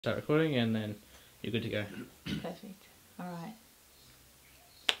Start recording and then you're good to go. Perfect. All right.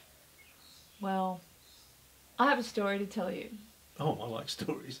 Well, I have a story to tell you. Oh, I like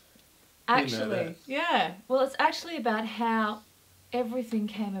stories. Actually, yeah. Well, it's actually about how everything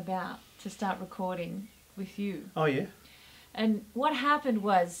came about to start recording with you. Oh, yeah? And what happened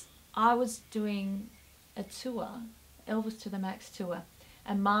was I was doing a tour, Elvis to the Max tour,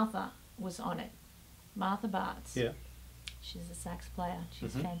 and Martha was on it. Martha Baartz. Yeah. She's a sax player.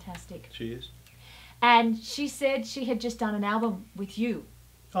 She's fantastic. She is. And she said she had just done an album with you.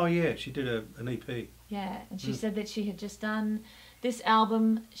 Oh, yeah, she did an EP. Yeah, and she said that she had just done this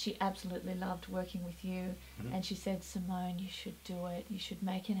album. She absolutely loved working with you. And she said, Simone, you should do it. You should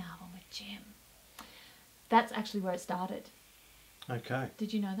make an album with Jim. That's actually where it started. Okay.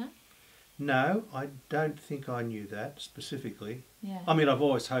 Did you know that? No, I don't think I knew that specifically. Yeah. I mean, I've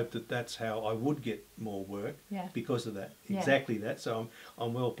always hoped that that's how I would get more work because of that. Yeah. Exactly that. So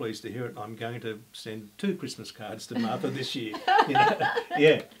I'm well pleased to hear it. I'm going to send 2 Christmas cards to Martha this year. You know?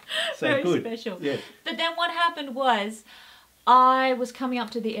 Yeah. So Very good. special. Yeah. But then what happened was I was coming up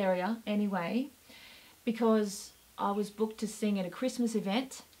to the area anyway because I was booked to sing at a Christmas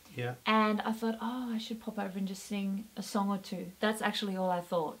event. Yeah. And I thought, oh, I should pop over and just sing a song or two. That's actually all I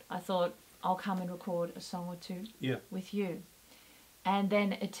thought. I thought I'll come and record a song or two with you. And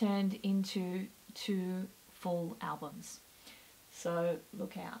then it turned into 2 full albums. So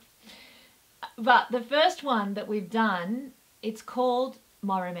look out. But the first one that we've done, it's called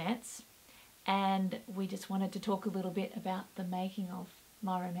My Romance. And we just wanted to talk a little bit about the making of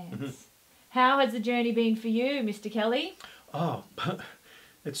My Romance. How has the journey been for you, Mr. Kelly? Oh,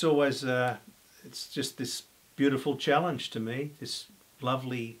 it's always, it's just this beautiful challenge to me, this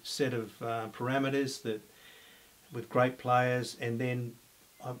lovely set of parameters that with great players, and then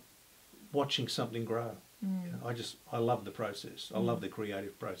I'm watching something grow. You know, I love the process. I love the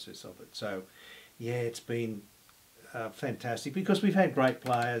creative process of it. So, yeah, it's been fantastic because we've had great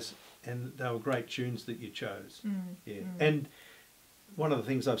players and they were great tunes that you chose. And one of the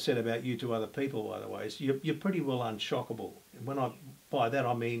things I've said about you to other people, by the way, is you're pretty well unshockable. And by that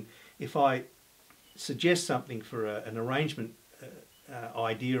I mean, if I suggest something for an arrangement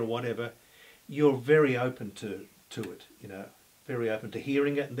idea or whatever, you're very open to it, you know, very open to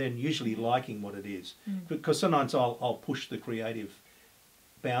hearing it and then usually liking what it is. Because sometimes I'll push the creative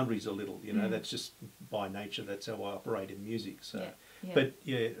boundaries a little, you know, that's just by nature, that's how I operate in music. So, but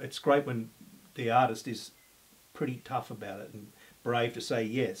yeah, it's great when the artist is pretty tough about it and brave to say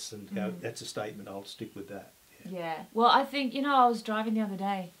yes and go, that's a statement, I'll stick with that. Yeah. Well, I think, you know, I was driving the other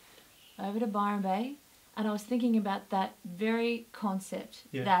day over to Byron Bay and I was thinking about that very concept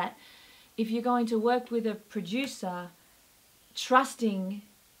that if you're going to work with a producer, trusting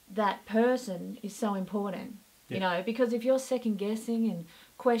that person is so important, you know, because if you're second guessing and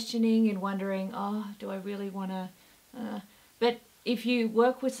questioning and wondering, oh, do I really want to, but if you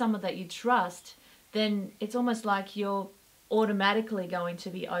work with someone that you trust, then it's almost like you're automatically going to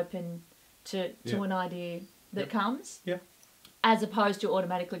be open to an idea that comes. As opposed to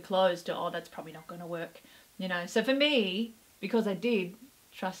automatically closed to, oh, that's probably not going to work, you know. So for me, because I did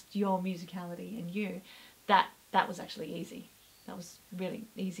trust your musicality and you, that was actually easy. That was really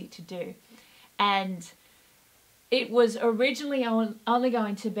easy to do. And it was originally only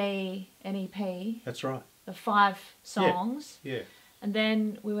going to be an EP. That's right. Of 5 songs. Yeah. And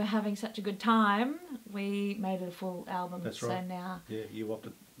then we were having such a good time, we made it a full album. That's right. So now... Yeah, you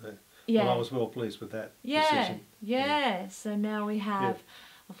opted... Well, I was well pleased with that decision. Yeah. So now we have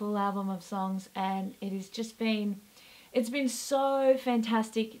a full album of songs and it has just been... It's been so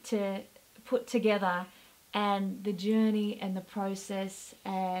fantastic to put together and the journey and the process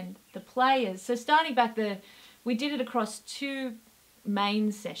and the players. So starting back we did it across 2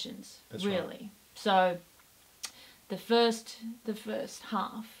 main sessions, really. Right. So the first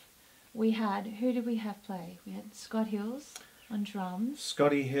half, we had, who did we have play? We had Scott Hills on drums.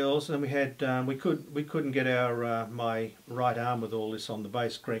 Scotty Hills, and we had we couldn't get our my right arm with all this on the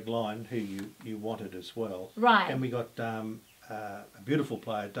bass, Greg Lyon, who you wanted as well. Right. And we got a beautiful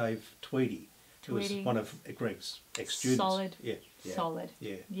player, Dave Tweedie, who was one of Greg's ex-students. Solid. Yeah. Solid.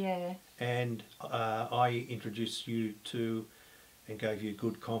 Yeah. And I introduced you to and gave you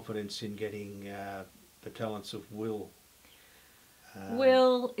good confidence in getting the talents of Will.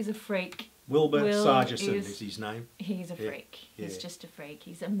 Will is a freak. Wilbur Sargisson is his name. He's a freak. He's just a freak.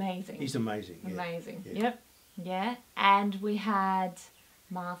 He's amazing. He's amazing. Amazing. Yep. Yeah. And we had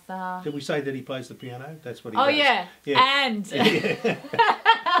Martha. Did we say that he plays the piano? That's what he does. Yeah. And...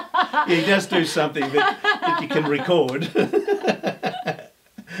 he does do something that you can record.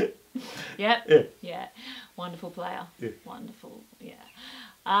 Yep. Yeah. Wonderful player. Yeah. Wonderful. Yeah.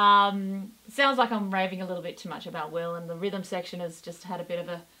 Sounds like I'm raving a little bit too much about Will, and the rhythm section has just had a bit of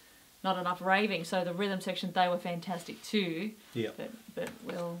a not enough raving. So the rhythm section, they were fantastic too. Yeah. But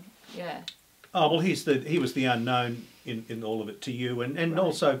Will, yeah. Oh well, he was the unknown in all of it to you, and Right.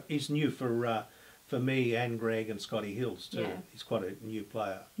 also he's new for me and Greg and Scotty Hills too. Yeah. He's quite a new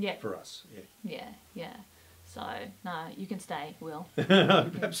player Yeah. for us. Yeah. Yeah. So no, you can stay, Will.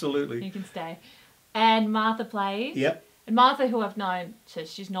 Absolutely. You can stay. And Martha plays. Yep. And Martha, who I've known, so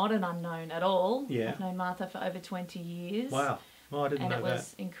she's not an unknown at all. Yeah. I've known Martha for over 20 years. Wow. Oh, I didn't And know it that.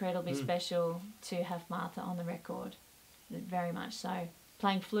 was incredibly special to have Martha on the record. Very much so.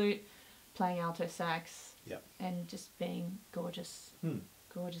 Playing flute, playing alto sax, Yep. and just being gorgeous.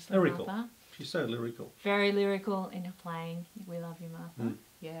 Gorgeous Lyrical. Martha. She's so lyrical. Very lyrical in her playing. We love you, Martha. Mm.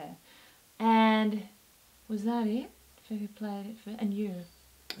 Yeah. And was that it? For who played it? And you,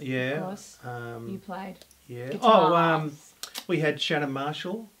 Yeah. of course. You played. Yeah. Guitars. We had Shannon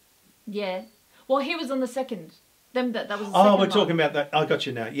Marshall. Yeah. Well, he was on the second. That was the second Oh, we're one. talking about that. I got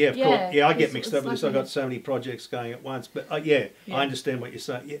you now. Yeah, of Yeah, course. Yeah, I get it's- mixed it's up with this. like I've got so many projects going at once. But yeah, Yeah. I understand what you're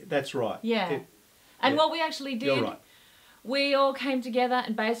saying. Yeah, that's right. Yeah. And yeah. what we actually did, You're right. we all came together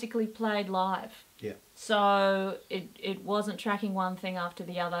and basically played live. Yeah. So it wasn't tracking one thing after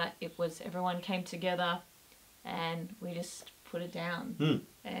the other. It was everyone came together and we just put it down. Mm.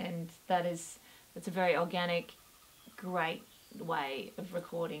 And that's a very organic, great way of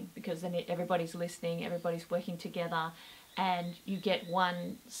recording, because then everybody's listening, everybody's working together, and you get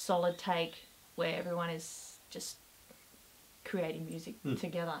one solid take where everyone is just creating music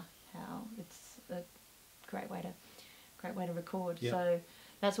together. How it's a great way to record. Yeah. So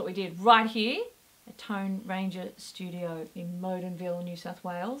that's what we did right here at Tone Ranger Studio in Modanville, New South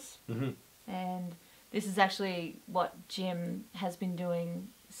Wales. Mm-hmm. And this is actually what Jim has been doing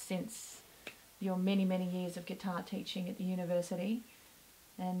since your many, many years of guitar teaching at the university,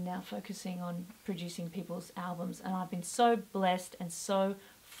 and now focusing on producing people's albums. And I've been so blessed and so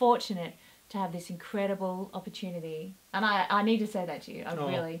fortunate to have this incredible opportunity. And I need to say that to you. I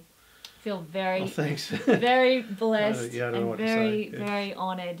really feel very, thanks. very blessed Yeah, I don't know and what to very, say. Yeah. very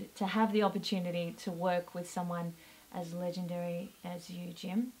honoured to have the opportunity to work with someone as legendary as you,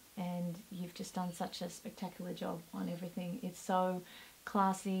 Jim. And you've just done such a spectacular job on everything. It's so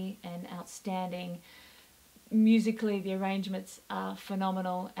classy and outstanding. Musically, the arrangements are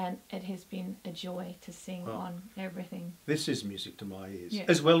phenomenal, and it has been a joy to sing on everything. This is music to my ears, Yeah.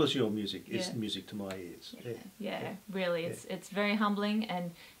 as well as your music is Yeah. music to my ears. Yeah, really. It's very humbling,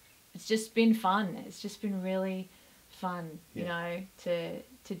 and it's just been fun. It's just been really fun, you know,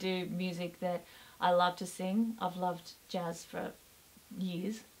 to do music that I love to sing. I've loved jazz for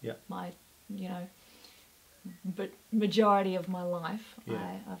years. Yeah. But majority of my life,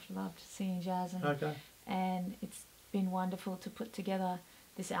 Yeah. I've loved singing jazz, Okay. and it's been wonderful to put together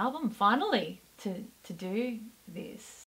this album finally to do this.